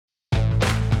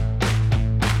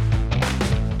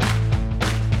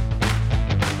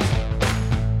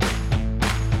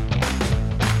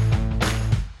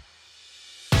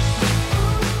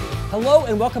Hello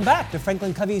and welcome back to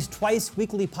Franklin Covey's twice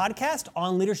weekly podcast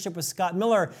on leadership with Scott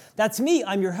Miller. That's me.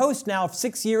 I'm your host now of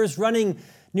 6 years running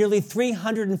nearly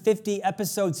 350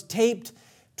 episodes taped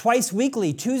twice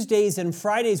weekly, Tuesdays and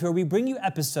Fridays, where we bring you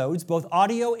episodes, both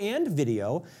audio and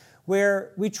video,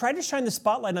 where we try to shine the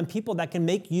spotlight on people that can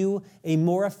make you a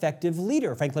more effective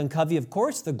leader. Franklin Covey, of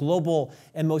course, the global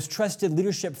and most trusted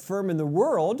leadership firm in the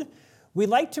world. We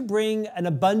like to bring an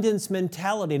abundance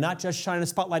mentality, not just shine a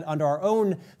spotlight onto our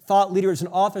own thought leaders and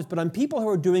authors, but on people who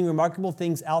are doing remarkable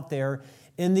things out there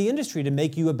in the industry to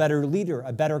make you a better leader,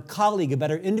 a better colleague, a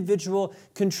better individual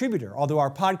contributor. Although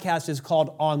our podcast is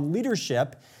called On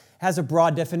Leadership, has a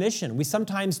broad definition. We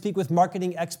sometimes speak with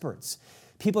marketing experts,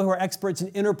 people who are experts in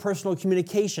interpersonal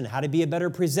communication, how to be a better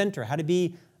presenter, how to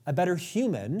be a better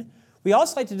human. We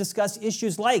also like to discuss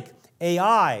issues like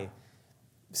AI,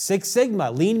 Six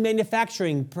Sigma, lean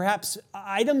manufacturing, perhaps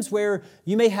items where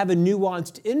you may have a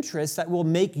nuanced interest that will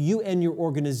make you and your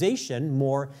organization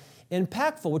more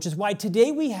impactful, which is why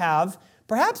today we have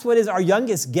perhaps what is our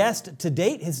youngest guest to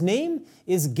date. His name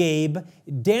is Gabe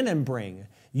Dannenbring.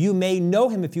 You may know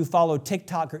him if you follow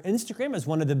TikTok or Instagram as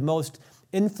one of the most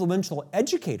influential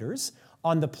educators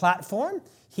on the platform.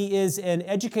 He is an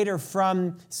educator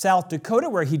from South Dakota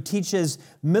where he teaches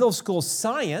middle school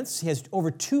science. He has over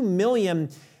 2 million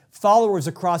followers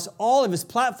across all of his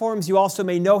platforms. You also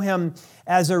may know him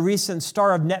as a recent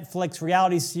star of Netflix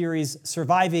reality series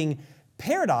Surviving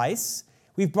Paradise.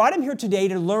 We've brought him here today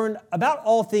to learn about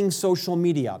all things social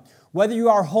media. Whether you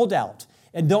are a holdout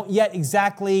and don't yet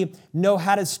exactly know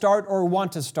how to start or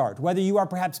want to start, whether you are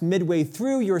perhaps midway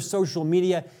through your social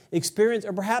media experience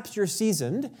or perhaps you're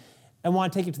seasoned and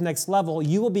want to take it to the next level,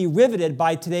 you will be riveted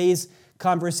by today's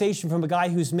conversation from a guy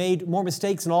who's made more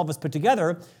mistakes than all of us put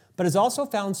together, but has also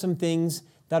found some things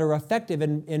that are effective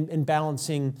in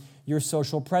balancing your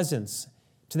social presence.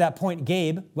 To that point,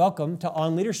 Gabe, welcome to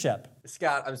On Leadership.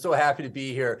 Scott, I'm so happy to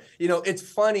be here. You know, it's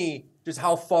funny just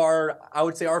how far I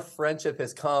would say our friendship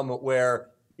has come where,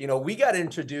 you know, we got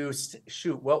introduced,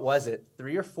 what was it,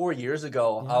 3 or 4 years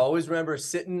ago? Yeah. I always remember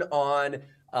sitting on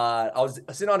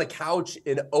a couch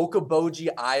in Okoboji,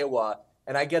 Iowa,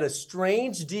 and I get a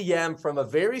strange DM from a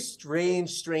very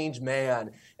strange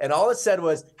man. And all it said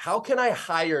was, "How can I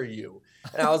hire you?"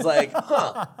 And I was like,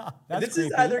 this creepy.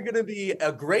 Is either going to be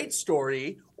a great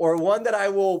story or one that I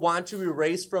will want to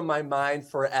erase from my mind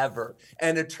forever.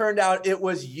 And it turned out it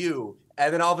was you.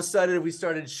 And then all of a sudden we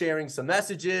started sharing some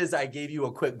messages. I gave you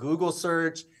a quick Google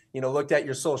search, looked at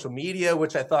your social media,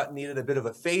 which I thought needed a bit of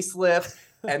a facelift.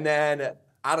 And then,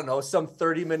 I don't know, some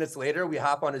 30 minutes later, we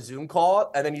hop on a Zoom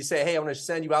call. And then you say, "Hey, I'm going to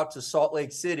send you out to Salt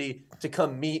Lake City to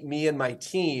come meet me and my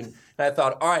team." And I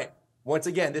thought, all right, once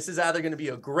again, this is either going to be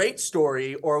a great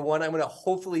story or one I'm going to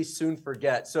hopefully soon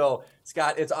forget. So,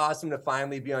 Scott, it's awesome to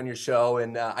finally be on your show.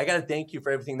 And I got to thank you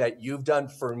for everything that you've done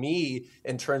for me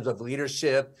in terms of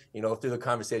leadership, through the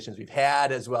conversations we've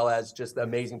had, as well as just the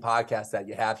amazing podcast that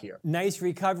you have here. Nice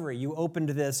recovery. You opened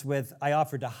this with, "I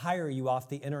offered to hire you off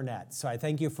the internet." So I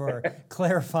thank you for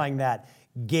clarifying that,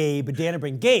 Gabe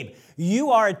Dannenbring. Gabe,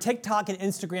 you are a TikTok and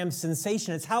Instagram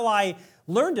sensation. It's how I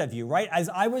learned of you, right? As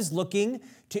I was looking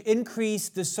to increase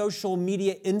the social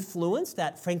media influence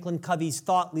that Franklin Covey's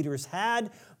thought leaders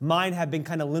had. Mine have been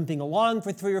kind of limping along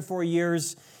for 3 or 4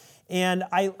 years. And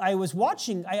I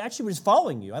actually was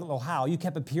following you. I don't know how. You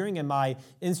kept appearing in my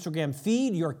Instagram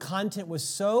feed. Your content was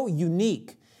so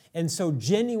unique and so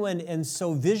genuine and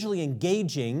so visually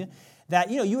engaging that,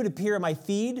 you would appear in my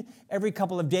feed every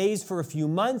couple of days for a few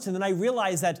months. And then I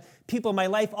realized that people in my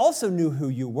life also knew who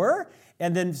you were.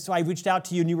 And then so I reached out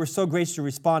to you and you were so gracious to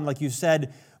respond. Like you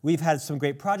said, we've had some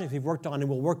great projects we've worked on and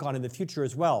will work on in the future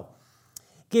as well.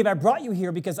 Gabe, I brought you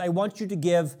here because I want you to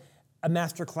give a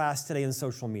masterclass today in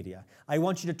social media. I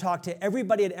want you to talk to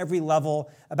everybody at every level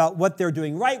about what they're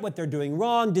doing right, what they're doing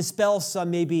wrong, dispel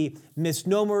some maybe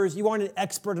misnomers. You aren't an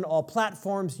expert on all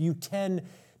platforms. You tend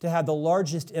to have the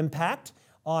largest impact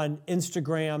on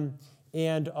Instagram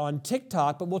and on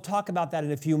TikTok, but we'll talk about that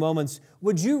in a few moments.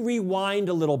 Would you rewind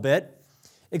a little bit?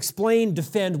 Explain,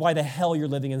 defend why the hell you're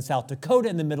living in South Dakota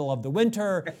in the middle of the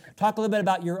winter. Talk a little bit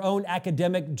about your own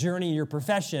academic journey, your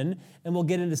profession, and we'll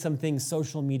get into some things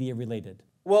social media related.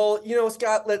 Well,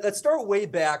 Scott, let's start way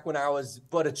back when I was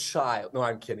but a child. No,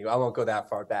 I'm kidding. I won't go that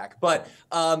far back. But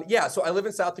so I live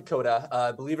in South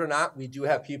Dakota. Believe it or not, we do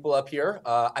have people up here.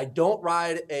 I don't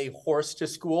ride a horse to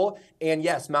school. And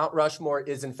yes, Mount Rushmore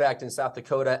is in fact in South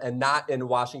Dakota and not in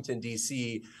Washington,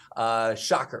 D.C.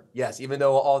 Shocker. Yes, even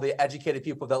though all the educated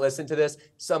people that listen to this,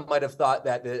 some might have thought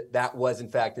that was in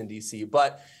fact in D.C.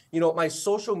 But my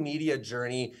social media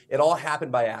journey, it all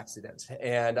happened by accident.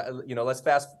 And, let's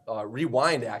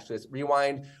rewind, actually. Let's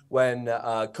rewind when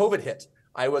COVID hit.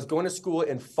 I was going to school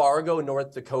in Fargo,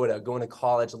 North Dakota, going to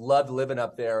college, loved living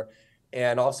up there.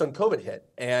 And all of a sudden COVID hit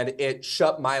and it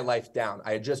shut my life down.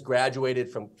 I had just graduated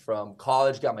from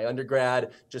college, got my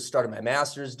undergrad, just started my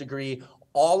master's degree.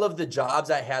 All of the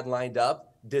jobs I had lined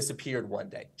up disappeared one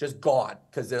day, just gone,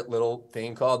 because that little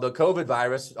thing called the COVID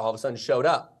virus all of a sudden showed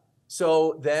up.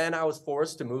 So then I was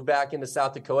forced to move back into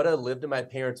South Dakota, lived in my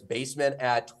parents' basement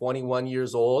at 21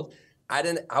 years old.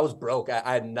 I was broke.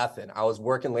 I had nothing. I was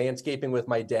working landscaping with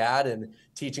my dad and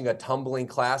teaching a tumbling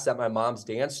class at my mom's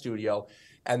dance studio.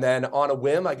 And then on a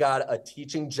whim, I got a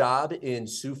teaching job in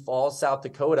Sioux Falls, South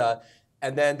Dakota.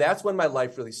 And then that's when my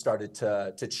life really started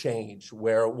to change,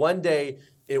 where one day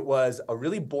it was a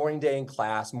really boring day in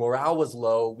class. Morale was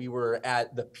low. We were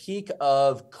at the peak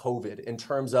of COVID in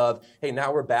terms of, hey,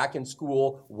 now we're back in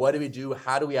school. What do we do?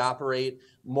 How do we operate?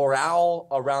 Morale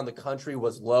around the country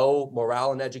was low.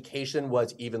 Morale in education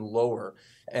was even lower.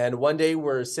 And one day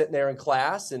we're sitting there in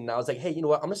class and I was like, hey, you know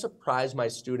what? I'm going to surprise my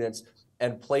students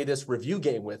and play this review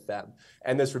game with them.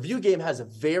 And this review game has a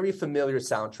very familiar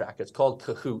soundtrack. It's called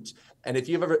Kahoot. And if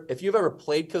you've ever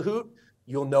played Kahoot,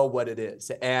 you'll know what it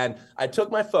is. And I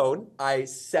took my phone, I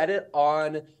set it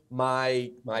on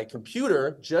my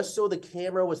computer just so the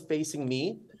camera was facing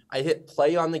me. I hit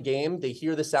play on the game, they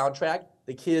hear the soundtrack,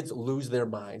 the kids lose their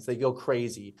minds, they go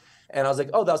crazy. And I was like,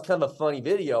 oh, that was kind of a funny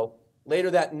video. Later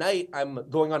that night, I'm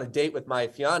going on a date with my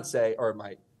fiance, or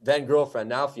my then girlfriend,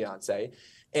 now fiance.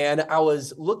 And I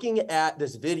was looking at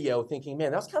this video thinking,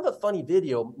 man, that's kind of a funny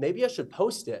video. Maybe I should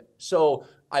post it. So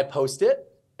I post it.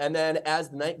 And then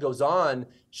as the night goes on,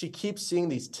 she keeps seeing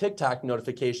these TikTok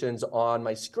notifications on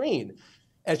my screen.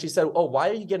 And she said, oh, why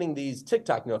are you getting these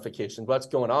TikTok notifications? What's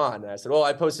going on? And I said, oh,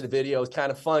 I posted a video. It's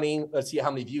kind of funny. Let's see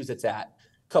how many views it's at.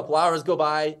 A couple hours go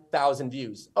by, 1,000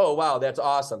 views. Oh, wow, that's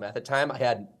awesome. At the time, I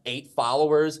had 8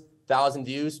 followers, 1,000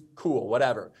 views. Cool,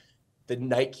 whatever. The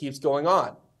night keeps going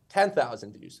on.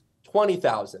 10,000 views,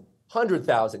 20,000,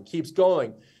 100,000, keeps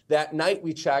going. That night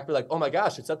we checked, we're like, oh my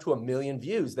gosh, it's up to 1 million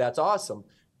views. That's awesome.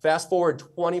 Fast forward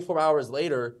 24 hours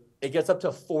later, it gets up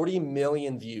to 40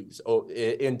 million views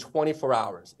in 24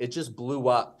 hours. It just blew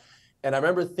up. And I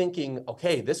remember thinking,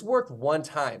 okay, this worked one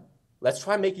time. Let's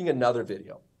try making another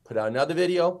video. Put out another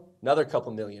video, another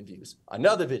couple million views,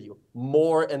 another video,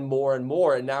 more and more and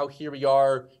more. And now here we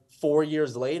are 4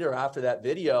 years later after that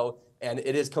video, and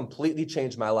it has completely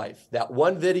changed my life. That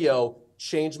one video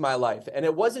changed my life. And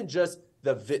it wasn't just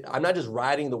I'm not just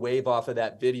riding the wave off of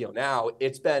that video now.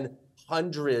 It's been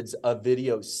hundreds of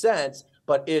videos since,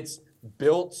 but it's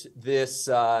built this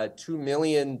 2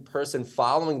 million person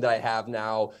following that I have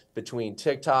now between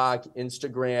TikTok,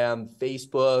 Instagram,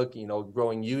 Facebook,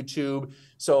 growing YouTube.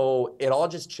 So it all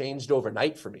just changed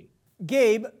overnight for me.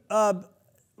 Gabe,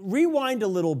 rewind a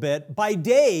little bit. By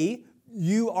day,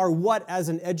 you are what as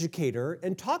an educator?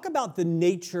 And talk about the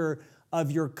nature of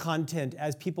your content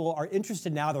as people are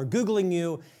interested now. They're Googling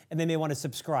you and they may want to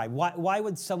subscribe. Why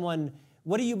would someone,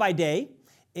 what are you by day?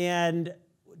 And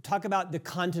talk about the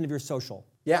content of your social.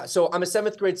 Yeah, so I'm a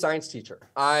 7th grade science teacher.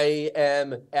 I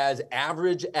am as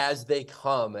average as they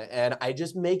come. And I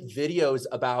just make videos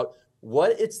about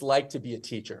what it's like to be a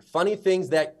teacher. Funny things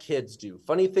that kids do,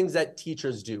 funny things that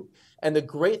teachers do. And the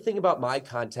great thing about my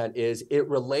content is it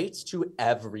relates to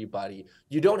everybody.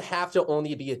 You don't have to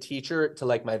only be a teacher to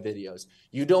like my videos.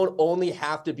 You don't only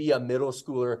have to be a middle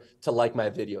schooler to like my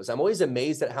videos. I'm always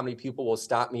amazed at how many people will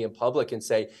stop me in public and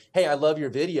say, hey, I love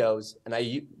your videos.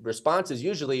 And response is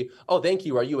usually, oh, thank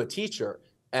you. Are you a teacher?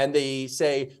 And they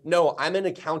say, no, I'm an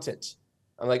accountant.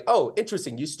 I'm like, oh,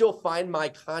 interesting. You still find my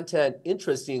content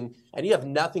interesting and you have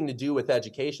nothing to do with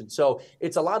education. So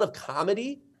it's a lot of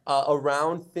comedy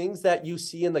around things that you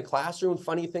see in the classroom,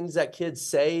 funny things that kids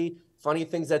say, funny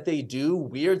things that they do,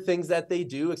 weird things that they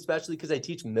do, especially because I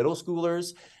teach middle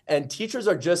schoolers. And teachers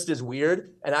are just as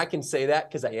weird. And I can say that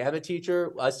because I am a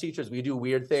teacher. Us teachers, we do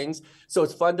weird things. So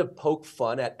it's fun to poke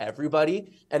fun at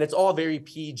everybody. And it's all very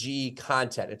PG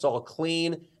content. It's all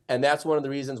clean. And that's one of the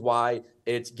reasons why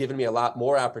it's given me a lot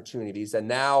more opportunities. And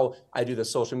now I do the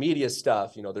social media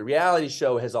stuff. The reality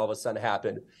show has all of a sudden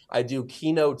happened. I do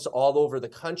keynotes all over the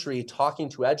country talking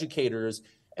to educators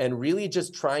and really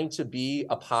just trying to be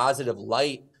a positive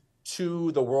light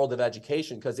to the world of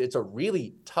education, because it's a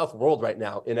really tough world right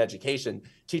now in education.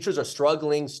 Teachers are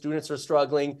struggling, students are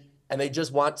struggling, and they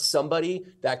just want somebody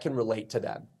that can relate to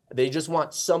them. They just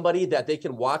want somebody that they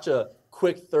can watch a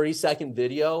quick 30-second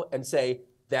video and say,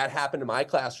 that happened in my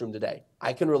classroom today.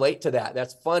 I can relate to that.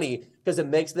 That's funny because it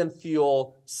makes them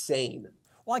feel sane.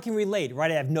 Well, I can relate,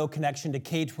 right? I have no connection to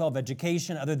K-12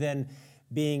 education other than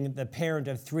being the parent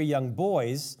of 3 young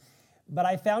boys. But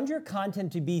I found your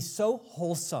content to be so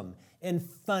wholesome and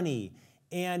funny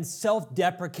and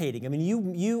self-deprecating. I mean,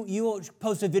 you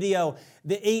post a video,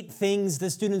 the 8 things the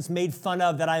students made fun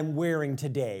of that I'm wearing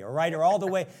today, all right? Or all the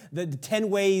way, the 10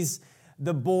 ways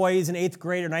the boys in 8th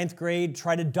grade or 9th grade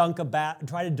try to dunk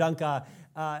a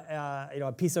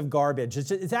piece of garbage.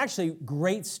 It's actually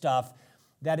great stuff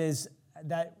that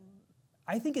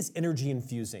I think is energy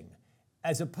infusing,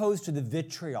 as opposed to the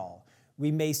vitriol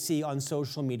we may see on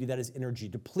social media that is energy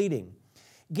depleting.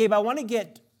 Gabe, I want to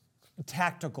get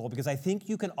tactical because I think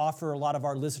you can offer a lot of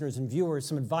our listeners and viewers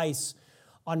some advice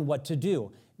on what to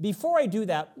do. Before I do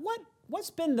that,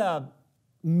 what's been the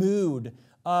mood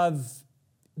of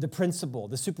the principal,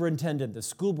 the superintendent, the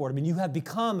school board? I mean, you have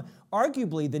become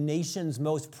arguably the nation's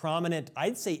most prominent,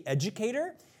 I'd say,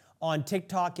 educator on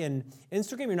TikTok and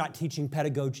Instagram. You're not teaching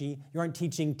pedagogy. You aren't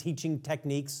teaching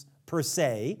techniques per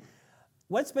se.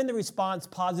 What's been the response,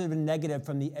 positive and negative,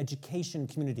 from the education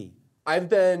community? I've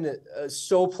been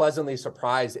so pleasantly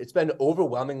surprised. It's been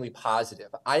overwhelmingly positive.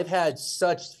 I've had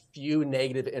such few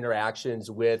negative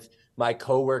interactions with my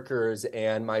coworkers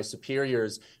and my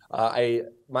superiors.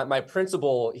 My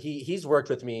principal, he's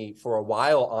worked with me for a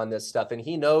while on this stuff, and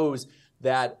he knows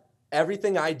that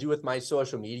everything I do with my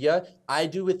social media, I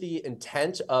do with the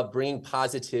intent of bringing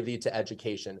positivity to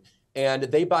education. And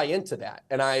they buy into that.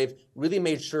 And I've really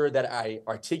made sure that I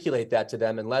articulate that to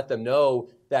them and let them know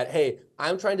that, hey,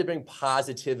 I'm trying to bring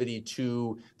positivity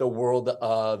to the world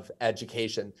of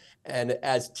education. And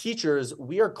as teachers,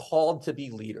 we are called to be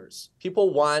leaders.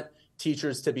 People want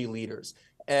teachers to be leaders.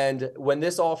 And when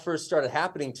this all first started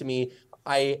happening to me,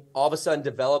 I all of a sudden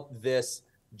developed this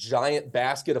giant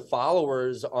basket of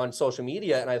followers on social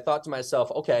media. And I thought to myself,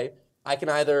 okay, I can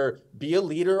either be a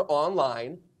leader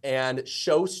online and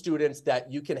show students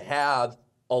that you can have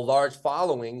a large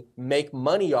following, make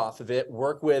money off of it,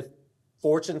 work with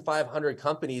Fortune 500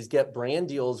 companies, get brand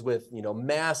deals with,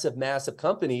 massive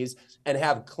companies, and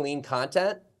have clean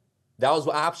content. That was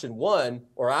option 1.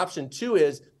 Or option 2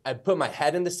 is I put my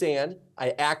head in the sand, I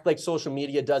act like social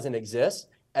media doesn't exist,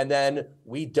 and then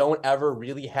we don't ever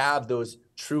really have those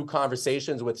true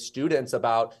conversations with students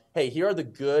about, hey, here are the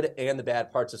good and the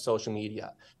bad parts of social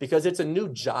media, because it's a new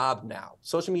job now.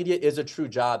 Social media is a true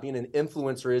job. Being an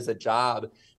influencer is a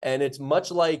job. And it's much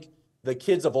like the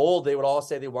kids of old. They would all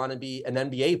say they want to be an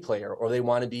NBA player, or they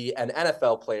want to be an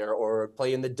NFL player, or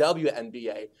play in the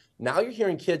WNBA. Now you're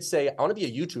hearing kids say, I want to be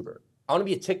a YouTuber. I want to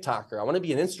be a TikToker. I want to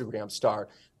be an Instagram star.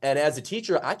 And as a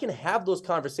teacher, I can have those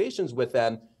conversations with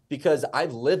them because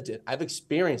I've lived it, I've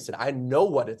experienced it, I know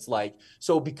what it's like.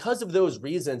 So because of those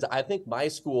reasons, I think my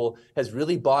school has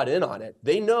really bought in on it.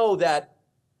 They know that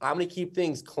I'm gonna keep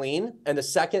things clean, and the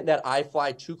second that I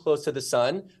fly too close to the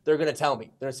sun, they're gonna tell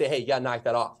me. They're gonna say, hey, you gotta knock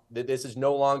that off. This is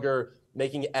no longer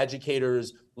making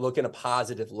educators look in a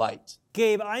positive light.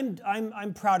 Gabe,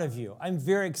 I'm proud of you. I'm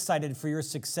very excited for your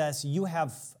success. You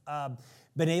have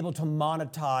been able to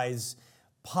monetize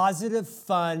positive,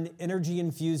 fun,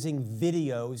 energy-infusing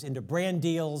videos into brand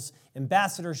deals,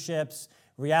 ambassadorships,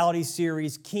 reality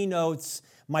series, keynotes.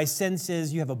 My sense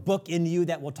is you have a book in you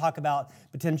that we'll talk about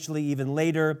potentially even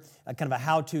later, kind of a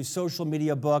how-to social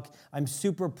media book. I'm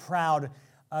super proud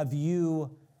of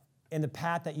you and the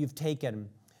path that you've taken.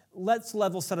 Let's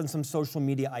level set on some social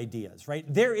media ideas, right?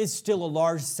 There is still a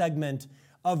large segment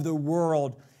of the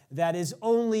world that is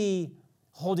only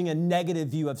holding a negative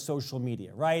view of social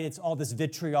media, right? It's all this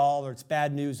vitriol, or it's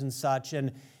bad news and such.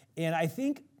 And I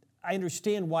think I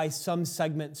understand why some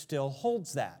segment still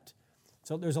holds that.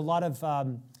 So there's a lot of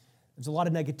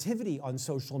negativity on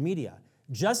social media,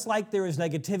 just like there is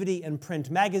negativity in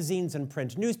print magazines and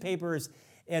print newspapers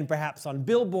and perhaps on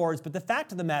billboards. But the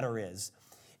fact of the matter is,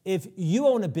 if you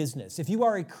own a business, if you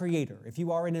are a creator, if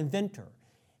you are an inventor,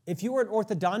 if you are an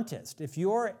orthodontist, if you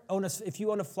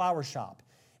own a flower shop,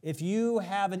 if you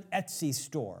have an Etsy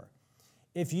store,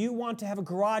 if you want to have a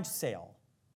garage sale,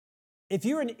 if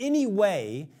you're in any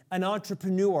way an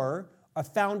entrepreneur, a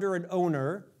founder, an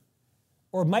owner,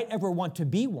 or might ever want to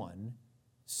be one,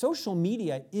 social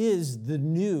media is the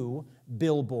new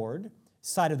billboard,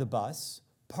 side of the bus,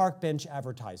 park bench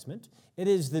advertisement. It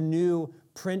is the new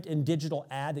print and digital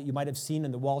ad that you might have seen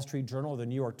in the Wall Street Journal or the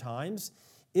New York Times.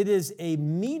 It is a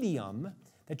medium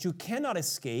that you cannot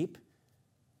escape.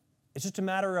 It's just a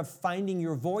matter of finding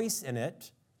your voice in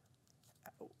it.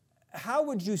 How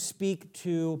would you speak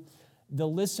to the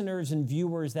listeners and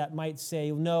viewers that might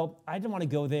say, no, I don't want to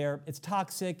go there. It's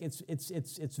toxic,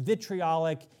 it's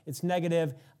vitriolic, it's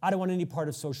negative. I don't want any part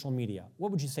of social media.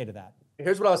 What would you say to that?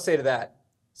 Here's what I'll say to that.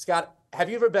 Scott, have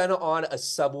you ever been on a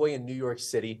subway in New York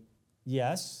City?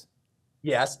 Yes.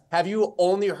 Yes. Have you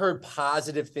only heard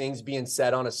positive things being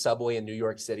said on a subway in New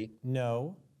York City?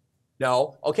 No.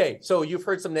 No. Okay. So you've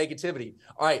heard some negativity.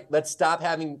 All right. Let's stop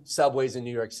having subways in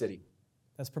New York City.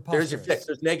 That's There's your preposterous.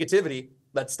 fix. There's negativity.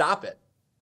 Let's stop it.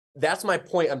 That's my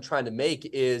point I'm trying to make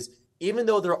is even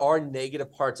though there are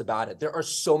negative parts about it, there are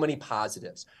so many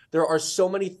positives. There are so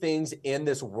many things in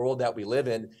this world that we live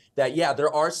in that, yeah,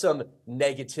 there are some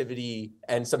negativity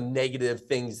and some negative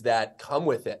things that come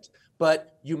with it.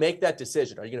 But you make that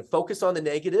decision. Are you going to focus on the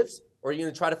negatives or are you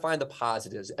going to try to find the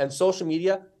positives? And social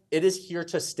media, it is here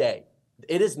to stay.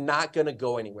 It is not going to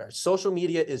go anywhere. Social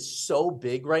media is so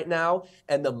big right now,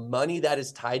 and the money that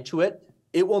is tied to it,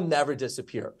 it will never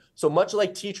disappear. So much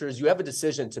like teachers, you have a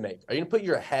decision to make. Are you going to put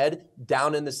your head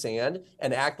down in the sand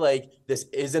and act like this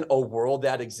isn't a world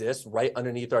that exists right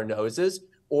underneath our noses?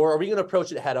 Or are we going to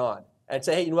approach it head on and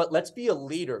say, hey, you know what? Let's be a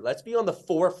leader. Let's be on the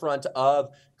forefront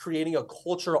of creating a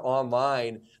culture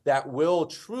online that will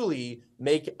truly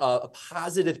make a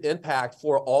positive impact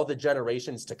for all the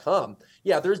generations to come.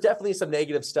 Yeah, there's definitely some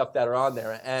negative stuff that are on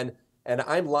there. And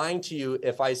I'm lying to you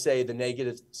if I say the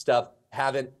negative stuff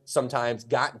haven't sometimes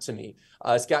gotten to me.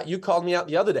 Scott, you called me out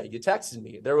the other day. You texted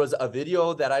me. There was a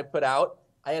video that I put out.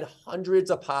 I had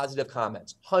hundreds of positive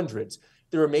comments, hundreds.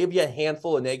 There were maybe a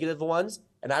handful of negative ones,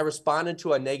 and I responded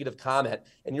to a negative comment,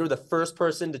 and you were the first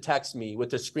person to text me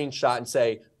with a screenshot and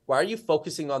say, why are you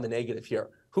focusing on the negative here?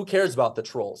 Who cares about the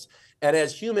trolls? And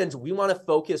as humans, we want to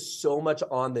focus so much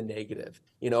on the negative.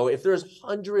 You know, if there's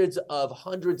hundreds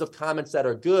of comments that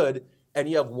are good and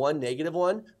you have one negative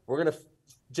one, we're going to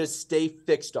just stay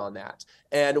fixed on that.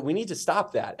 And we need to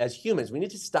stop that as humans. We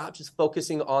need to stop just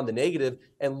focusing on the negative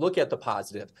and look at the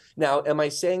positive. Now, am I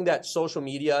saying that social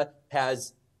media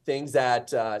has things that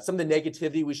some of the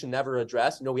negativity we should never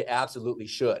address? No, we absolutely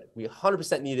should. We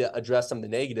 100% need to address some of the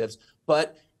negatives,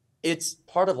 but it's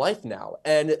part of life now.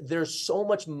 And there's so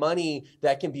much money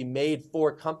that can be made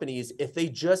for companies if they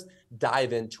just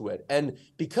dive into it. And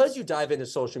because you dive into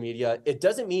social media, it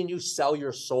doesn't mean you sell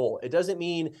your soul. It doesn't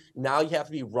mean now you have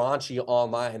to be raunchy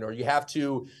online or you have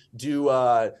to do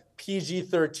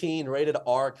PG-13 rated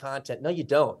R content. No, you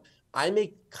don't. I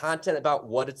make content about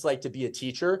what it's like to be a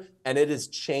teacher, and it has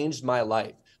changed my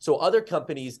life. So other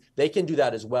companies, they can do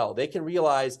that as well. They can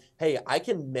realize, hey, I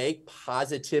can make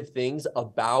positive things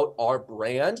about our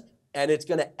brand, and it's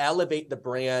going to elevate the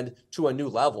brand to a new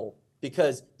level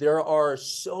because there are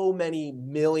so many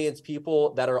millions of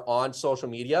people that are on social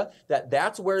media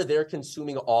that's where they're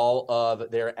consuming all of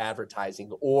their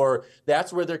advertising, or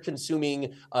that's where they're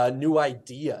consuming new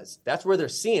ideas. That's where they're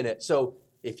seeing it. So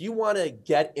if you want to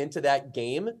get into that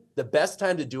game, the best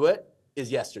time to do it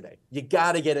is yesterday. You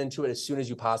got to get into it as soon as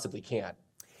you possibly can.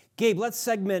 Gabe, let's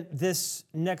segment this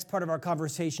next part of our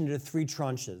conversation into three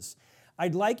tranches.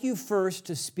 I'd like you first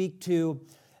to speak to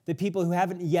the people who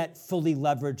haven't yet fully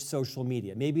leveraged social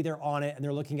media. Maybe they're on it and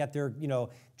they're looking at their,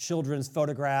 children's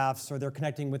photographs, or they're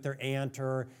connecting with their aunt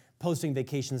or posting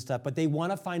vacation stuff, but they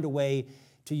want to find a way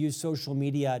to use social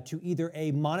media to either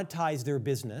monetize their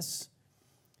business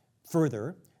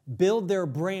further, build their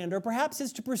brand, or perhaps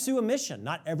it's to pursue a mission.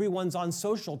 Not everyone's on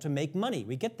social to make money.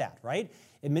 We get that, right?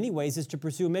 In many ways, it's to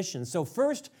pursue a mission. So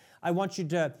first, I want you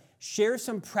to share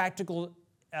some practical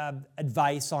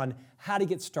advice on how to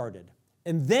get started.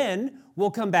 And then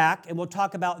we'll come back and we'll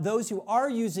talk about those who are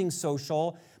using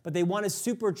social, but they want to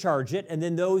supercharge it, and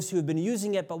then those who have been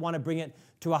using it but want to bring it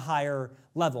to a higher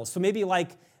level. So maybe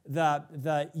like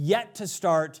the yet to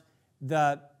start,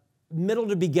 the middle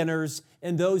to beginners,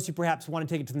 and those who perhaps want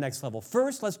to take it to the next level.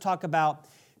 First, let's talk about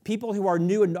people who are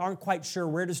new and aren't quite sure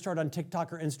where to start on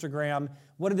TikTok or Instagram.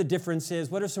 What are the differences?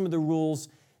 What are some of the rules?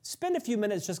 Spend a few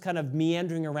minutes just kind of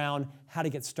meandering around how to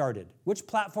get started. Which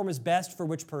platform is best for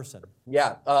which person?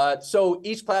 Yeah, so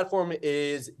each platform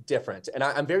is different, and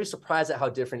I'm very surprised at how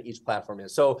different each platform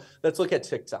is. So let's look at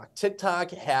TikTok.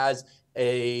 TikTok has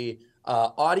a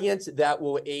audience that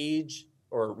will age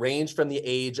or range from the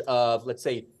age of, let's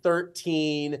say,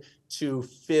 13 to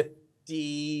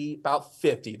 50, about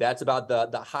 50. That's about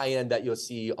the high end that you'll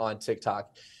see on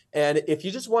TikTok. And if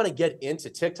you just want to get into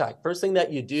TikTok, first thing that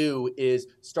you do is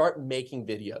start making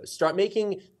videos. Start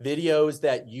making videos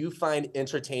that you find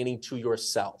entertaining to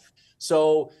yourself.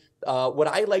 So what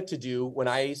I like to do when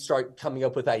I start coming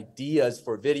up with ideas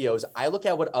for videos, I look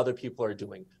at what other people are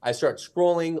doing. I start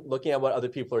scrolling, looking at what other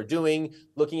people are doing,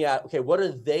 looking at, okay, what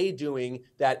are they doing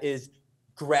that is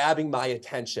grabbing my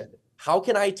attention? How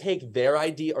can I take their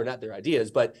idea, or not their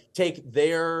ideas, but take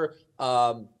their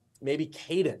maybe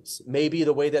cadence, maybe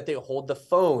the way that they hold the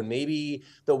phone, maybe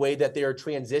the way that they are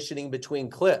transitioning between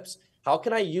clips. How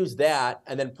can I use that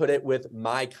and then put it with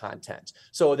my content?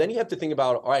 So then you have to think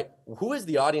about, all right, who is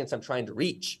the audience I'm trying to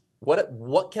reach?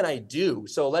 What can I do?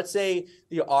 So let's say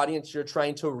the audience you're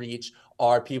trying to reach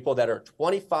are people that are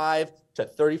 25 to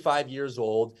 35 years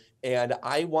old, and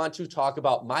I want to talk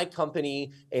about my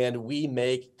company and we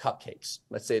make cupcakes,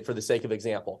 let's say for the sake of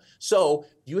example. So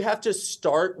you have to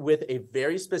start with a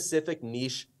very specific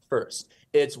niche first.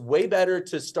 It's way better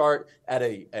to start at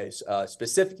a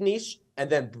specific niche and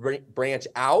then branch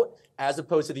out as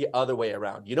opposed to the other way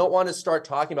around. You don't want to start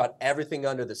talking about everything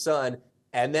under the sun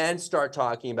and then start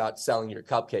talking about selling your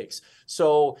cupcakes.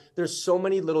 So there's so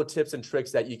many little tips and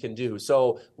tricks that you can do.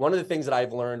 So one of the things that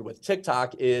I've learned with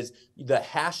TikTok is the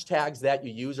hashtags that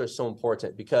you use are so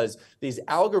important, because these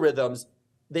algorithms,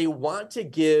 they want to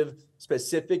give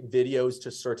specific videos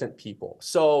to certain people.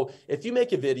 So if you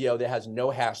make a video that has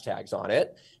no hashtags on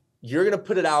it, you're gonna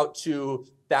put it out to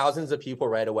thousands of people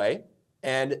right away.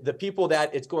 And the people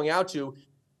that it's going out to,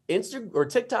 Instagram or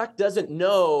TikTok doesn't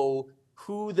know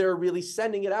who they're really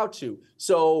sending it out to.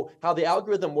 So how the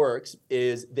algorithm works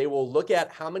is they will look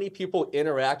at how many people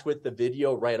interact with the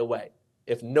video right away.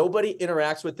 If nobody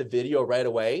interacts with the video right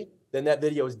away, then that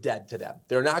video is dead to them.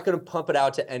 They're not going to pump it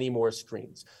out to any more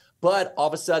screens. But all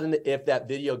of a sudden, if that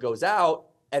video goes out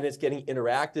and it's getting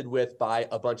interacted with by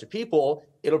a bunch of people,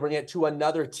 it'll bring it to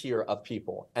another tier of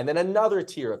people and then another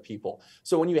tier of people.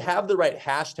 So when you have the right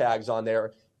hashtags on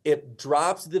there, it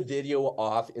drops the video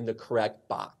off in the correct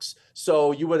box.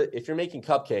 So you would, if you're making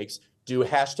cupcakes, do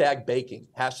hashtag baking,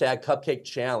 hashtag cupcake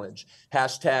challenge,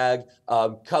 hashtag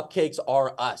cupcakes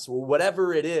are us,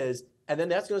 whatever it is. And then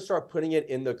that's going to start putting it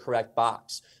in the correct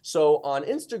box. So on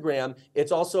Instagram,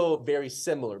 it's also very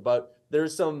similar, but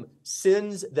there's some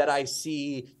sins that I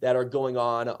see that are going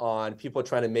on people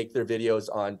trying to make their videos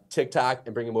on TikTok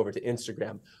and bring them over to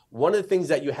Instagram. One of the things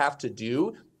that you have to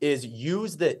do is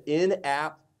use the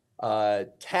in-app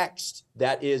text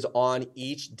that is on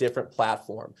each different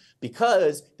platform,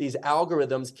 because these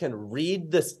algorithms can read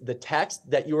the text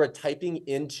that you are typing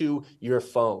into your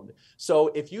phone. So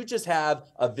if you just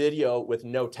have a video with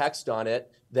no text on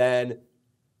it, then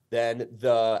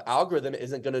the algorithm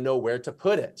isn't going to know where to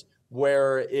put it.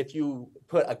 Where if you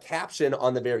put a caption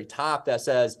on the very top that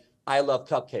says, I love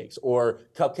cupcakes or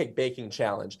cupcake baking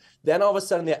challenge, then all of a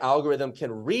sudden the algorithm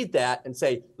can read that and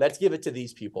say, let's give it to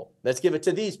these people. Let's give it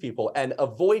to these people, and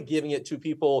avoid giving it to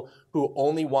people who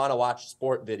only want to watch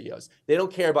sport videos. They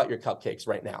don't care about your cupcakes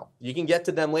right now. You can get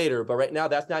to them later, but right now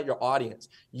that's not your audience.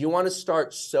 You want to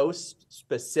start so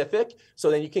specific so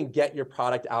then you can get your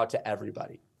product out to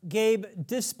everybody. Gabe,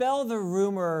 dispel the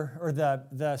rumor or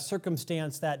the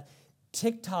circumstance that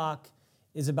TikTok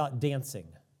is about dancing.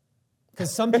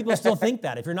 Because some people still think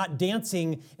that. If you're not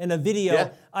dancing in a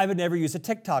video, I would never use a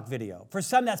TikTok video. For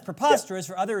some, that's preposterous.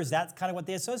 For others, that's kind of what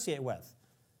they associate with.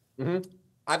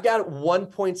 I've got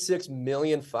 1.6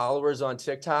 million followers on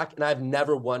TikTok, and I've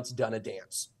never once done a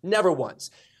dance. Never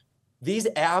once. These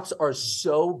apps are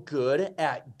so good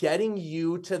at getting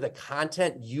you to the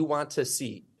content you want to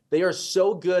see. They are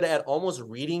so good at almost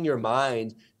reading your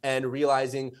mind and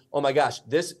realizing, oh my gosh,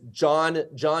 this John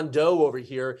Doe over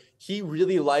here, he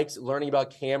really likes learning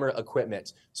about camera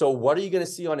equipment. So what are you going to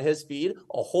see on his feed?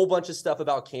 A whole bunch of stuff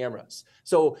about cameras.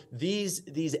 So these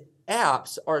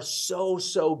apps are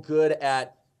so good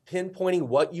at pinpointing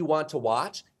what you want to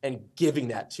watch and giving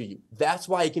that to you. That's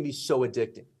why it can be so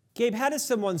addicting. Gabe, how does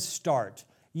someone start?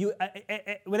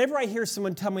 Whenever I hear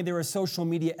someone tell me they're a social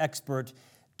media expert,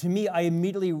 to me, I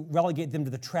immediately relegate them to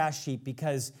the trash heap,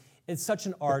 because it's such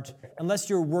an art. Unless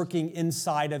you're working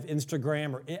inside of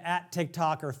Instagram or at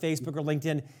TikTok or Facebook or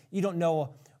LinkedIn, you don't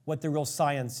know what the real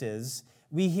science is.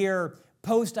 We hear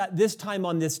post at this time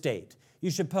on this date.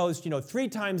 You should post, 3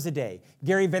 times a day.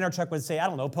 Gary Vaynerchuk would say,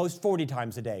 post 40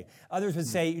 times a day. Others would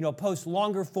say, post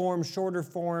longer form, shorter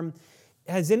form.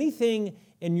 Has anything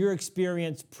in your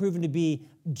experience proven to be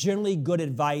generally good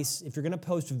advice if you're going to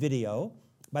post video?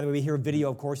 By the way, we hear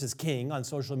video, of course, is king on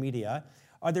social media.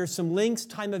 Are there some links,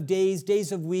 time of days,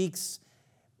 days of weeks?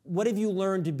 What have you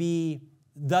learned to be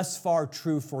thus far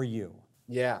true for you?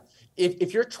 Yeah.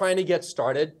 If you're trying to get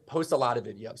started, post a lot of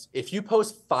videos. If you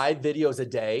post 5 videos a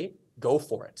day, go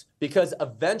for it. Because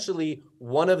eventually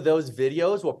one of those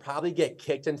videos will probably get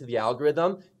kicked into the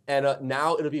algorithm, and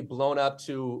now it'll be blown up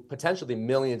to potentially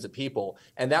millions of people.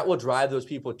 And that will drive those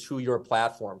people to your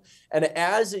platform. And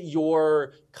as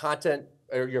your content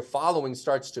or your following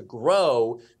starts to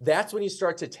grow, that's when you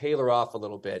start to tailor off a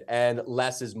little bit, and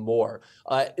less is more.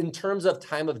 In terms of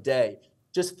time of day,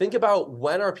 just think about,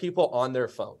 when are people on their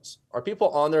phones? Are people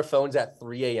on their phones at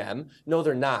 3 a.m.? No,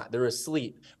 they're not. They're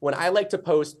asleep. When I like to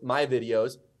post my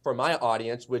videos, for my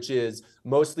audience, which is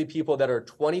mostly people that are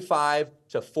 25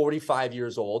 to 45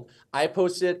 years old. I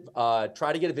post it,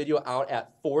 try to get a video out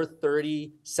at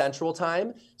 4:30 Central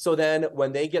Time. So then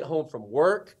when they get home from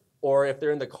work, or if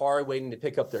they're in the car waiting to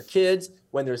pick up their kids,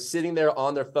 when they're sitting there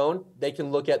on their phone, they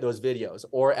can look at those videos.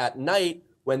 Or at night,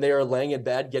 when they are laying in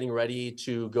bed getting ready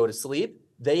to go to sleep,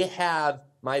 they have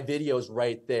my videos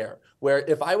right there. Where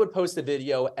if I would post a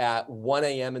video at 1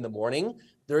 a.m. in the morning,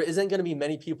 there isn't going to be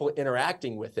many people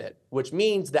interacting with it, which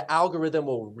means the algorithm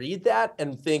will read that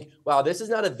and think, wow, this is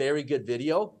not a very good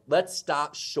video. Let's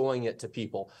stop showing it to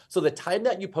people. So the time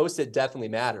that you post it definitely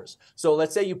matters. So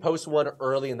let's say you post one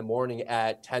early in the morning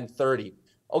at 10:30.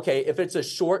 Okay, if it's a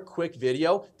short, quick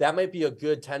video, that might be a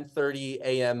good 10:30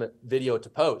 a.m. video to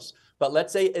post. But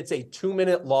let's say it's a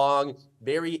 2-minute long,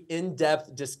 very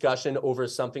in-depth discussion over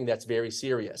something that's very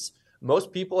serious.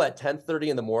 Most people at 10:30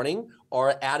 in the morning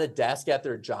are at a desk at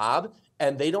their job,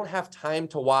 and they don't have time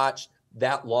to watch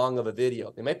that long of a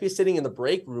video. They might be sitting in the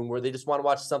break room where they just want to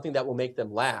watch something that will make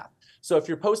them laugh. So if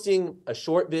you're posting a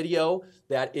short video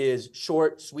that is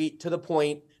short, sweet, to the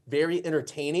point, very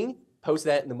entertaining, post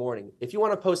that in the morning. If you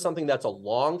want to post something that's a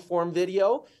long form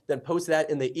video, then post that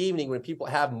in the evening when people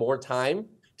have more time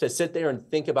to sit there and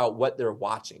think about what they're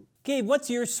watching. Gabe,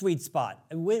 what's your sweet spot?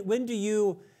 When do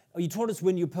you told us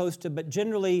when you post it, but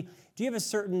generally, do you have a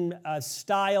certain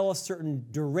style, a certain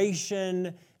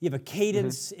duration? You have a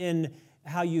cadence in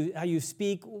how you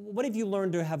speak? What have you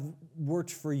learned to have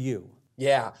worked for you?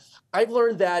 Yeah, I've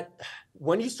learned that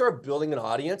when you start building an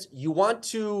audience, you want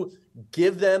to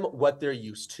give them what they're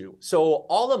used to. So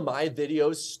all of my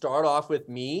videos start off with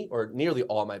me, or nearly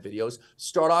all my videos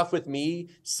start off with me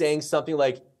saying something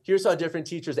like, here's how different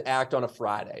teachers act on a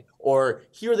Friday, or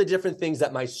here are the different things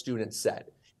that my students said.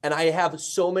 And I have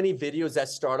so many videos that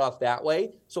start off that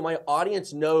way. So my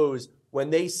audience knows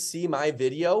when they see my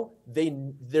video,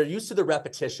 they're used to the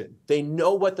repetition. They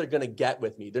know what they're gonna get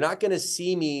with me. They're not gonna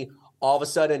see me all of a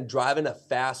sudden driving a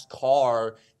fast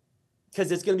car because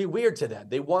it's gonna be weird to them.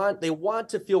 They want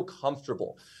to feel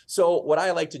comfortable. So what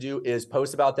I like to do is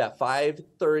post about that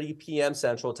 5:30 p.m.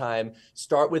 Central Time,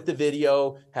 start with the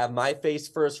video, have my face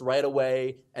first right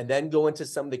away, and then go into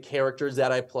some of the characters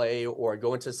that I play or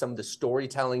go into some of the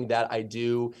storytelling that I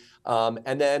do.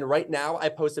 And then right now I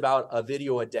post about a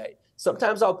video a day.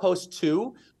 Sometimes I'll post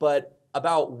 2, but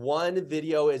about 1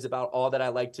 video is about all that I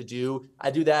like to do.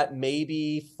 I do that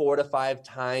maybe 4 to 5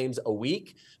 times a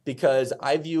week because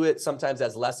I view it sometimes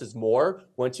as less is more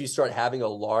once you start having a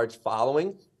large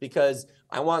following, because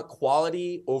I want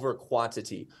quality over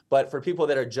quantity. But for people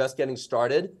that are just getting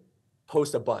started,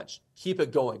 post a bunch, keep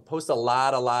it going, post a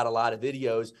lot of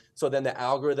videos. So then the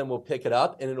algorithm will pick it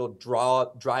up and it'll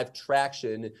drive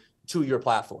traction to your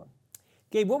platform.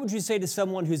 Gabe, what would you say to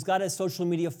someone who's got a social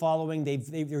media following?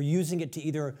 They're using it to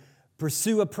either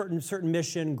pursue a certain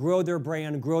mission, grow their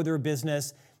brand, grow their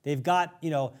business. They've got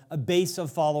a base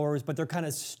of followers, but they're kind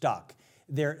of stuck.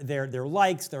 Their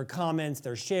likes, their comments,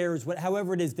 their shares,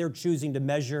 however it is they're choosing to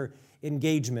measure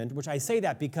engagement. Which I say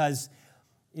that because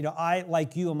I,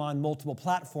 like you, am on multiple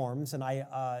platforms, and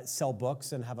I sell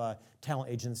books and have a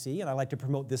talent agency, and I like to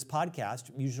promote this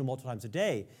podcast, usually multiple times a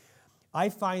day. I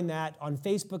find that on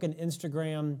Facebook and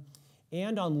Instagram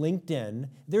and on LinkedIn,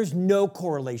 there's no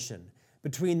correlation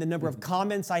between the number of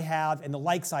comments I have and the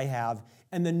likes I have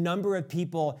and the number of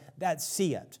people that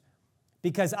see it.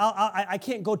 Because I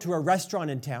can't go to a restaurant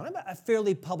in town. I'm a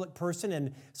fairly public person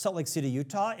in Salt Lake City,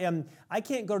 Utah, and I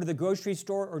can't go to the grocery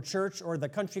store or church or the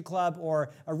country club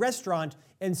or a restaurant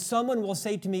and someone will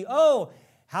say to me, oh,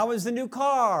 how is the new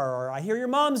car? Or I hear your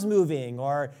mom's moving,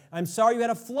 or I'm sorry you had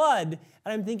a flood.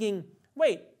 And I'm thinking,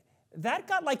 wait, that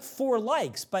got like 4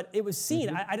 likes, but it was seen.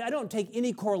 I don't take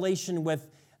any correlation with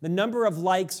the number of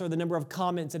likes or the number of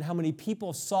comments and how many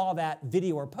people saw that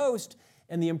video or post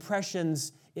and the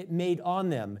impressions it made on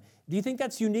them. Do you think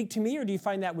that's unique to me, or do you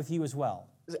find that with you as well?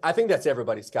 I think that's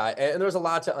everybody, Scott, and there's a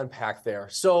lot to unpack there.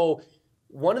 So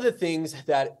one of the things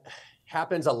that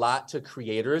happens a lot to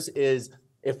creators is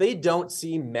if they don't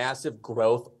see massive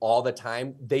growth all the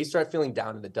time, they start feeling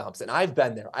down in the dumps. And I've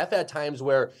been there. I've had times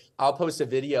where I'll post a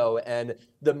video and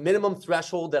the minimum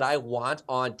threshold that I want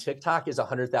on TikTok is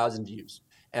 100,000 views.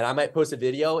 And I might post a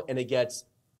video and it gets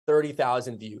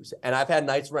 30,000 views. And I've had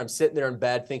nights where I'm sitting there in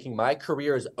bed thinking my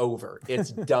career is over.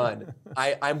 It's done.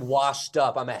 I'm washed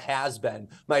up. I'm a has-been.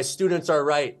 My students are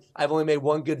right. I've only made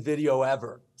 1 good video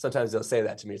ever. Sometimes they'll say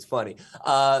that to me. It's funny.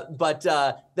 But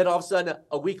then all of a sudden,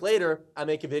 a week later, I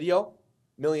make a video, 1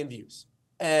 million views.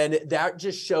 And that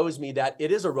just shows me that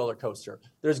it is a roller coaster.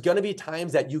 There's going to be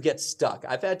times that you get stuck.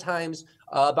 I've had times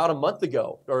about a month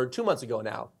ago or 2 months ago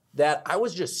now that I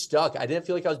was just stuck. I didn't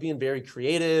feel like I was being very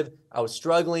creative. I was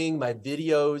struggling. My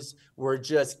videos were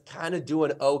just kind of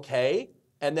doing okay.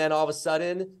 And then all of a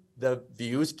sudden, the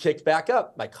views kicked back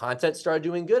up. My content started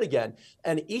doing good again.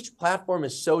 And each platform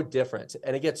is so different.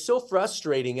 And it gets so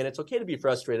frustrating. And it's okay to be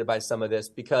frustrated by some of this,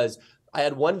 because I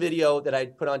had one video that I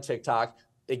put on TikTok.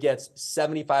 It gets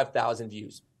 75,000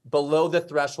 views, below the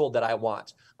threshold that I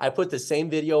want. I put the same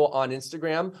video on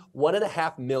Instagram,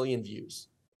 1.5 million views.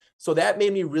 So that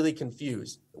made me really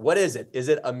confused. What is it? Is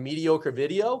it a mediocre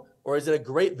video or is it a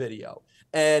great video?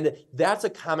 And that's a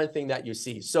common thing that you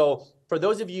see. So for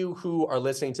those of you who are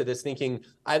listening to this thinking,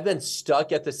 I've been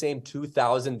stuck at the same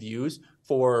 2,000 views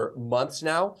for months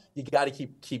now, you got to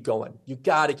keep going. You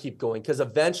got to keep going, because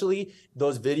eventually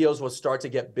those videos will start to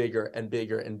get bigger and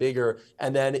bigger and bigger,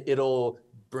 and then it'll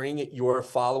bring your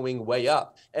following way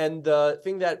up. And the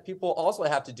thing that people also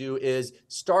have to do is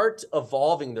start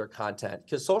evolving their content,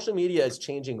 because social media is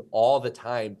changing all the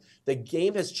time. The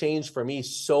game has changed for me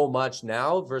so much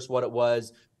now versus what it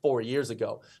was 4 years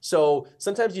ago. So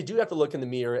sometimes you do have to look in the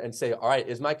mirror and say, all right,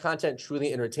 is my content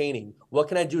truly entertaining? What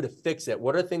can I do to fix it?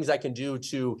 What are things I can do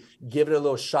to give it a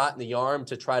little shot in the arm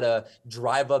to try to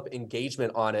drive up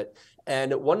engagement on it?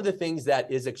 And one of the things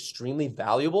that is extremely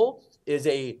valuable is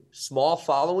a small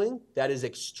following that is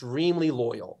extremely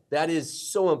loyal. That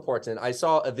is so important. I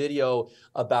saw a video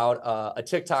about a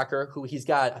TikToker who he's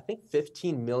got, I think,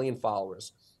 15 million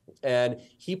followers. And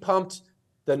he pumped,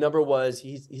 the number was,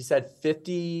 he said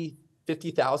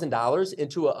 $50,000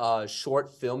 into a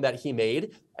short film that he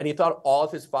made. And he thought all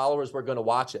of his followers were going to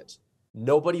watch it.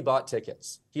 Nobody bought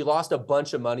tickets. He lost a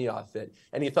bunch of money off it.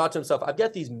 And he thought to himself, I've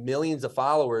got these millions of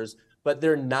followers, but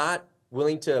they're not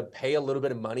willing to pay a little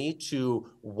bit of money to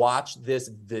watch this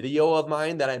video of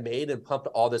mine that I made and pumped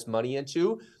all this money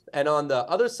into. And on the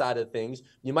other side of things,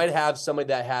 you might have somebody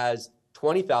that has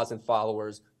 20,000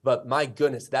 followers, but my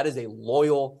goodness, that is a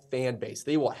loyal fan base.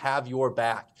 They will have your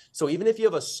back. So even if you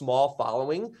have a small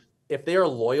following, if they are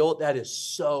loyal, that is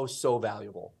so, so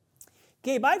valuable.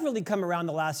 Gabe, I've really come around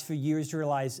the last few years to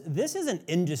realize this is an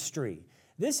industry.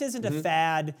 This isn't a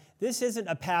fad. This isn't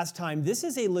a pastime. This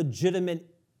is a legitimate,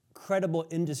 credible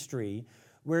industry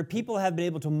where people have been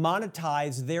able to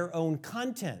monetize their own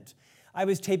content. I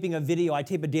was taping a video. I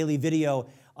tape a daily video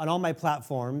on all my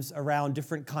platforms around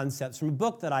different concepts from a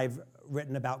book that I've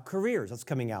written about careers that's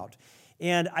coming out.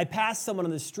 And I passed someone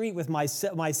on the street with my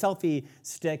selfie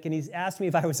stick, and he's asked me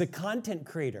if I was a content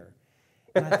creator.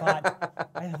 And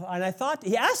I thought,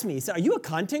 he asked me, he said, are you a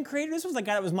content creator? This was a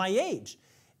guy that was my age.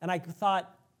 And I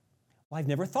thought, well, I've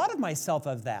never thought of myself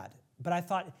as that. But I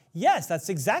thought, yes, that's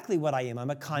exactly what I am.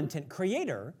 I'm a content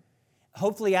creator,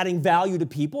 hopefully adding value to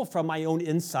people from my own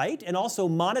insight and also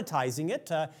monetizing it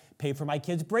to pay for my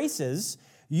kids' braces.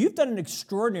 You've done an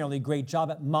extraordinarily great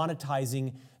job at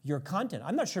monetizing your content.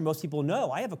 I'm not sure most people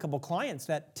know. I have a couple clients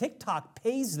that TikTok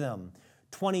pays them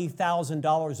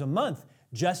 $20,000 a month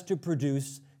just to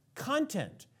produce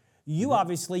content. You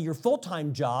obviously, your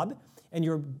full-time job and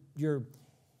your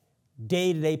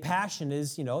day-to-day passion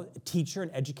is, a teacher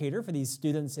and educator for these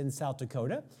students in South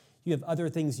Dakota. You have other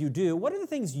things you do. What are the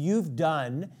things you've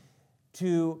done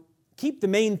to keep the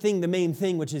main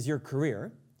thing, which is your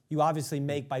career? You obviously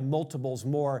make by multiples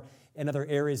more in other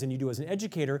areas than you do as an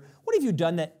educator. What have you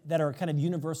done that are kind of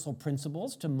universal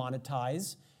principles to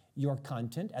monetize your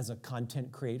content as a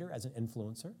content creator, as an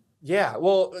influencer? Yeah,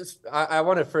 well, I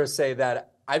want to first say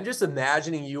that I'm just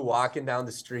imagining you walking down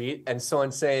the street and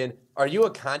someone saying, are you a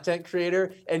content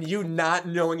creator? And you not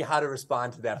knowing how to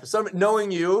respond to that. For some,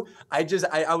 knowing you, I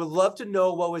would love to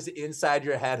know what was inside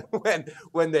your head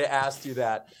when they asked you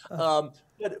that.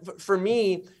 But for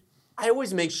me, I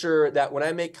always make sure that when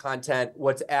I make content,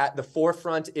 what's at the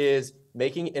forefront is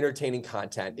making entertaining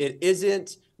content. It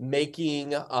isn't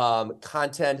making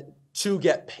content to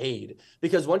get paid,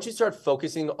 because once you start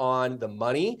focusing on the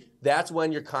money, that's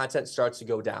when your content starts to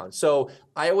go down. So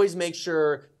I always make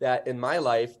sure that in my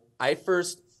life, I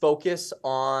first focus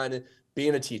on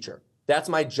being a teacher. That's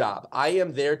my job. I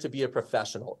am there to be a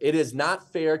professional. It is not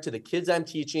fair to the kids I'm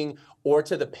teaching or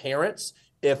to the parents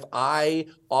if I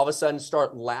all of a sudden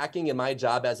start lacking in my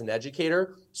job as an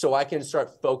educator, so I can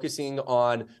start focusing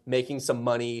on making some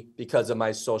money because of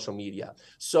my social media.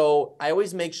 So I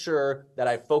always make sure that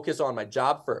I focus on my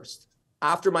job first.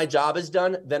 After my job is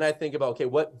done, then I think about, okay,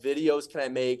 what videos can I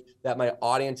make that my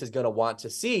audience is going to want to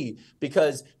see?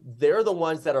 Because they're the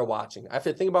ones that are watching. I have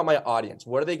to think about my audience.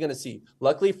 What are they going to see?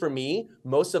 Luckily for me,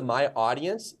 most of my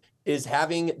audience is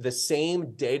having the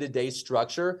same day-to-day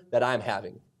structure that I'm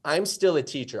having. I'm still a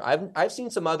teacher. I've seen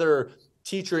some other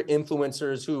teacher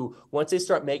influencers who, once they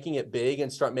start making it big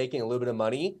and start making a little bit of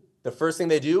money, The first thing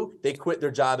they do, they quit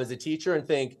their job as a teacher and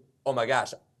think, oh my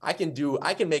gosh, I can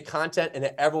make content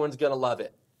and everyone's going to love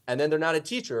it. And then they're not a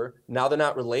teacher. Now they're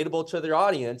not relatable to their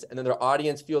audience. And then their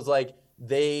audience feels like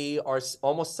they are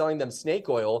almost selling them snake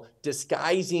oil,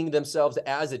 disguising themselves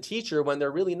as a teacher when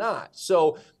they're really not.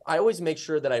 So I always make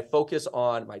sure that I focus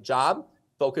on my job,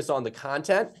 focus on the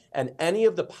content, and any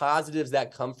of the positives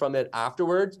that come from it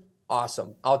afterwards,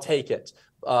 awesome, I'll take it.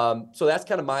 So that's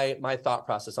kind of my thought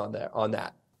process on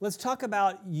that. Let's talk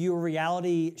about your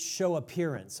reality show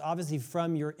appearance. Obviously,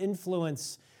 from your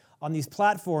influence on these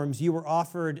platforms, you were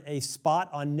offered a spot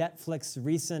on Netflix's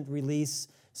recent release,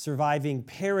 Surviving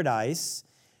Paradise.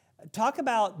 Talk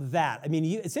about that. I mean,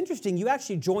 it's interesting. You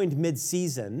actually joined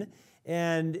mid-season,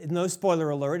 and no spoiler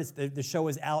alert, the show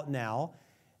is out now.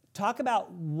 Talk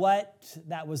about what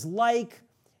that was like.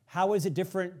 How is it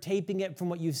different taping it from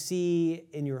what you see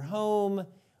in your home?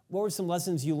 What were some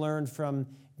lessons you learned from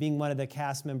being one of the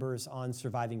cast members on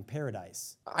Surviving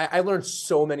Paradise? I learned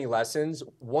so many lessons,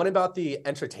 one about the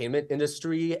entertainment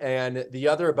industry and the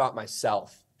other about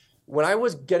myself. When I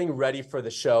was getting ready for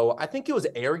the show, I think it was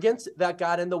arrogance that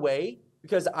got in the way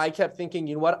because I kept thinking,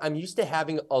 you know what, I'm used to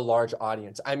having a large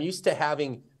audience. I'm used to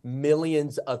having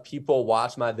millions of people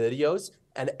watch my videos,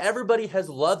 and everybody has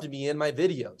loved me in my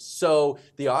videos. So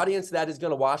the audience that is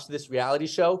going to watch this reality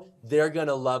show, they're going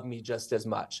to love me just as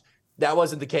much. That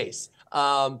wasn't the case.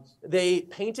 They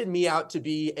painted me out to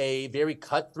be a very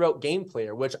cutthroat game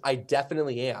player, which I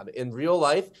definitely am. In real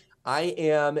life, I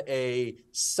am a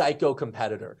psycho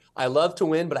competitor. I love to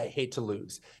win, but I hate to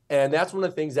lose. And that's one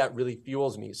of the things that really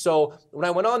fuels me. So when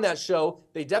I went on that show,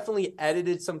 they definitely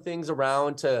edited some things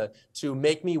around to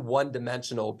make me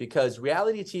one-dimensional because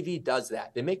reality TV does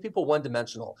that. They make people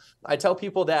one-dimensional. I tell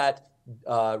people that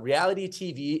reality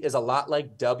TV is a lot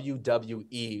like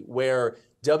WWE, where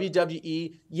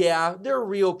WWE, yeah, they're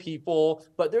real people,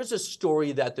 but there's a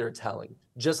story that they're telling,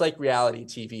 just like reality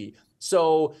TV.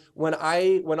 So when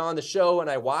I went on the show and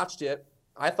I watched it,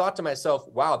 I thought to myself,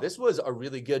 wow, this was a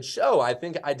really good show. I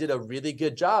think I did a really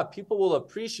good job. People will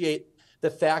appreciate the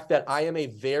fact that I am a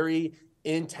very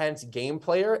intense game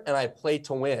player and I play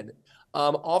to win.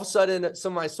 All of a sudden,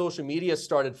 some of my social media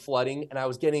started flooding and I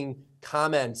was getting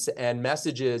comments and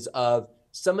messages of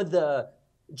some of the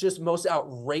just most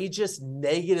outrageous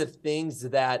negative things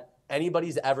that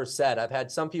anybody's ever said. I've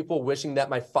had some people wishing that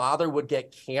my father would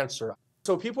get cancer.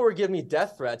 So people were giving me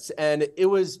death threats, and it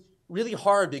was really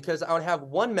hard because I would have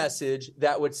one message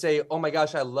that would say, oh my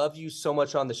gosh, I love you so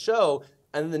much on the show.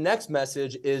 And then the next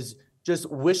message is just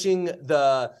wishing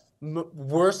the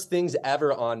worst things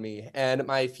ever on me. And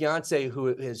my fiance, who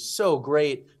is so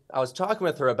great, I was talking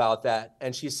with her about that.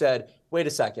 And she said, wait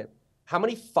a second, how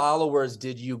many followers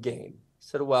did you gain? I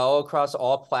said, well, across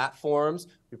all platforms,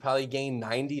 we probably gained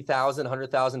 90,000,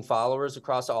 100,000 followers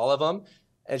across all of them.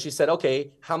 And she said,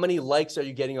 okay, how many likes are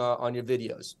you getting on your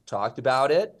videos? Talked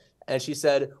about it. And she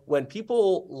said, when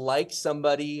people like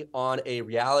somebody on a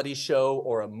reality show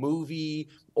or a movie,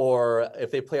 or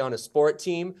if they play on a sport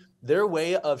team, their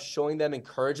way of showing them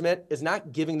encouragement is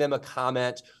not giving them a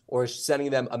comment or sending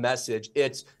them a message.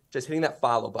 It's just hitting that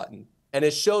follow button. And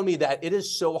it showed me that it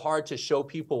is so hard to show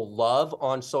people love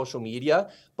on social media,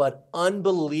 but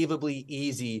unbelievably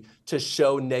easy to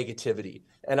show negativity.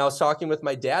 And I was talking with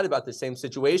my dad about the same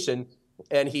situation,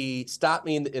 and he stopped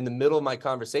me in the middle of my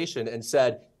conversation and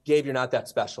said, Gabe, you're not that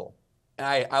special.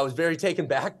 And I was very taken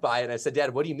back by it. And I said,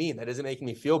 Dad, what do you mean? That isn't making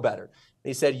me feel better. And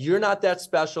he said, you're not that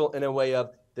special in a way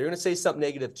of they're going to say something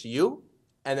negative to you,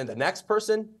 and then the next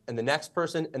person, and the next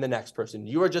person, and the next person.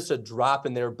 You are just a drop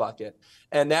in their bucket.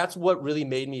 And that's what really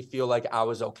made me feel like I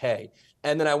was okay.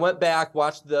 And then I went back,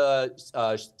 watched the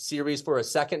series for a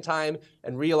second time,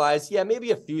 and realized, yeah,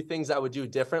 maybe a few things I would do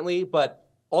differently, but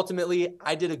ultimately,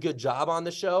 I did a good job on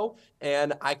the show,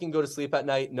 and I can go to sleep at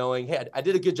night knowing, hey, I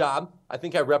did a good job. I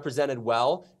think I represented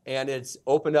well, and it's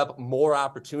opened up more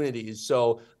opportunities.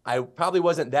 So I probably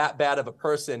wasn't that bad of a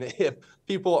person if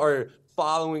people are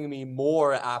following me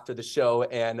more after the show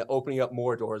and opening up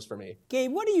more doors for me.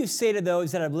 Gabe, what do you say to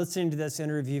those that are listening to this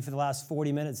interview for the last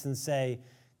 40 minutes and say,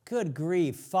 good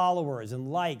grief, followers and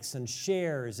likes and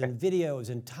shares and videos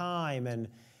and time, and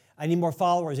I need more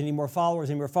followers, I need more followers,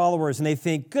 I need more followers, and they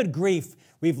think, good grief,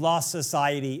 we've lost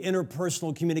society,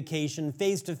 interpersonal communication,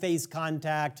 face-to-face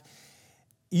contact.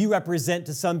 You represent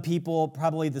to some people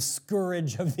probably the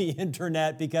scourge of the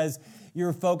internet because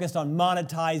you're focused on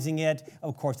monetizing it.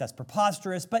 Of course, that's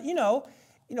preposterous, but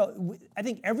I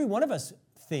think every one of us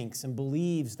thinks and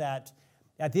believes that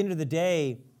at the end of the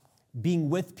day, being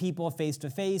with people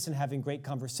face-to-face and having great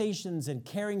conversations and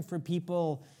caring for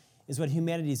people is what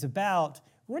humanity is about.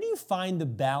 Where do you find the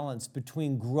balance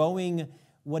between growing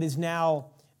what is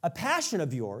now a passion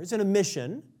of yours and a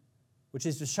mission, which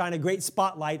is to shine a great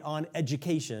spotlight on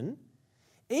education.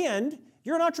 And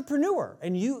you're an entrepreneur,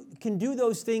 and you can do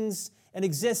those things and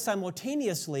exist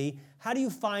simultaneously. How do you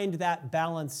find that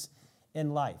balance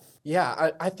in life?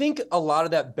 Yeah, I think a lot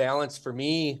of that balance for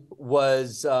me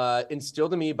was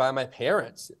instilled in me by my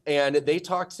parents. And they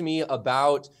talked to me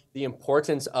about the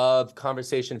importance of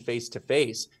conversation face to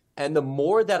face. And the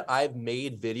more that I've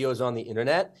made videos on the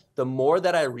internet, the more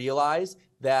that I realize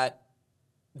that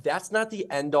that's not the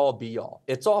end all be all.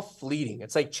 It's all fleeting.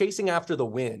 It's like chasing after the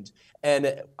wind.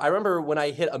 And I remember when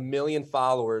I hit 1 million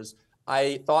followers,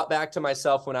 I thought back to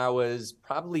myself when I was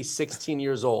probably 16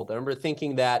 years old. I remember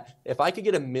thinking that if I could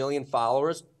get 1 million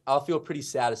followers, I'll feel pretty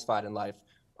satisfied in life.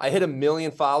 I hit 1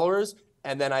 million followers,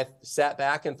 and then I sat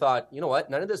back and thought, you know what?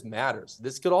 None of this matters.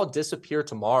 This could all disappear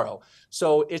tomorrow.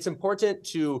 So it's important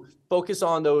to focus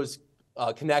on those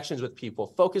connections with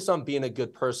people, focus on being a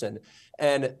good person.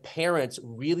 And parents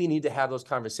really need to have those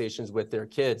conversations with their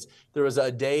kids. There was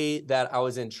a day that I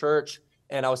was in church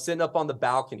and I was sitting up on the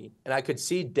balcony and I could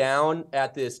see down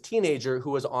at this teenager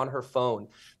who was on her phone.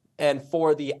 And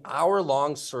for the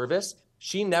hour-long service,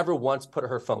 she never once put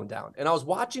her phone down. And I was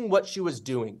watching what she was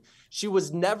doing. She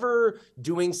was never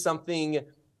doing something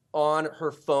on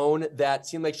her phone that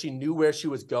seemed like she knew where she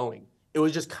was going. It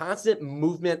was just constant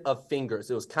movement of fingers.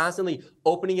 It was constantly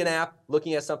opening an app,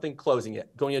 looking at something, closing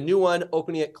it, going a new one,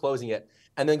 opening it, closing it,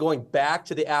 and then going back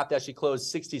to the app that she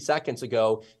closed 60 seconds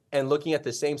ago and looking at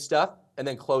the same stuff and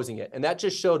then closing it. And that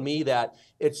just showed me that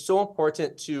it's so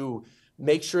important to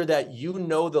make sure that you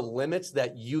know the limits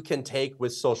that you can take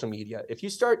with social media. If you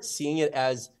start seeing it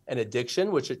as an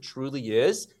addiction, which it truly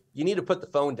is, you need to put the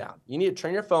phone down. You need to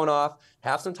turn your phone off,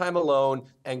 have some time alone,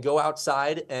 and go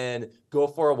outside and go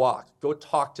for a walk. Go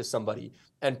talk to somebody.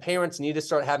 And parents need to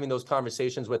start having those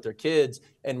conversations with their kids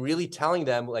and really telling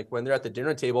them, like when they're at the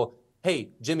dinner table, hey,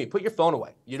 Jimmy, put your phone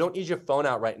away. You don't need your phone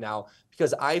out right now.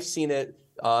 Because I've seen it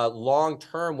long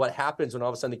term, what happens when all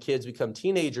of a sudden the kids become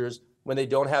teenagers, when they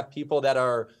don't have people that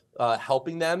are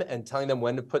helping them and telling them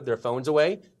when to put their phones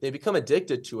away, they become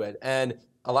addicted to it. And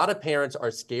a lot of parents are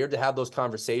scared to have those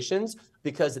conversations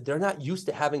because they're not used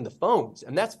to having the phones.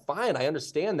 And that's fine. I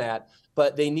understand that.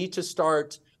 But they need to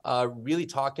start really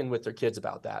talking with their kids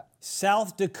about that.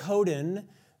 South Dakotan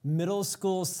middle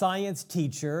school science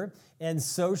teacher and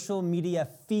social media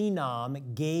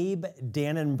phenom, Gabe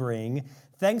Dannenbring.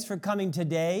 Thanks for coming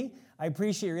today. I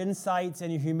appreciate your insights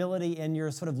and your humility and your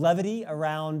sort of levity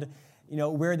around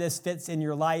where this fits in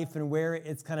your life and where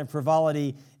it's kind of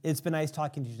frivolity. It's been nice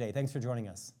talking to you today. Thanks for joining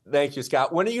us. Thank you,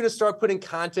 Scott. When are you going to start putting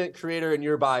content creator in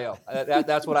your bio?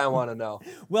 That's what I want to know.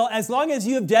 Well, as long as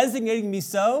you have designated me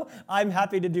so, I'm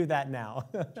happy to do that now.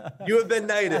 You have been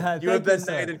knighted. You have been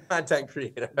knighted content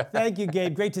creator. Thank you,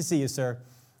 Gabe. Great to see you, sir.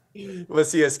 We'll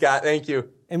see you, Scott. Thank you.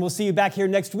 And we'll see you back here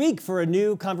next week for a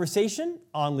new conversation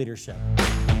on leadership.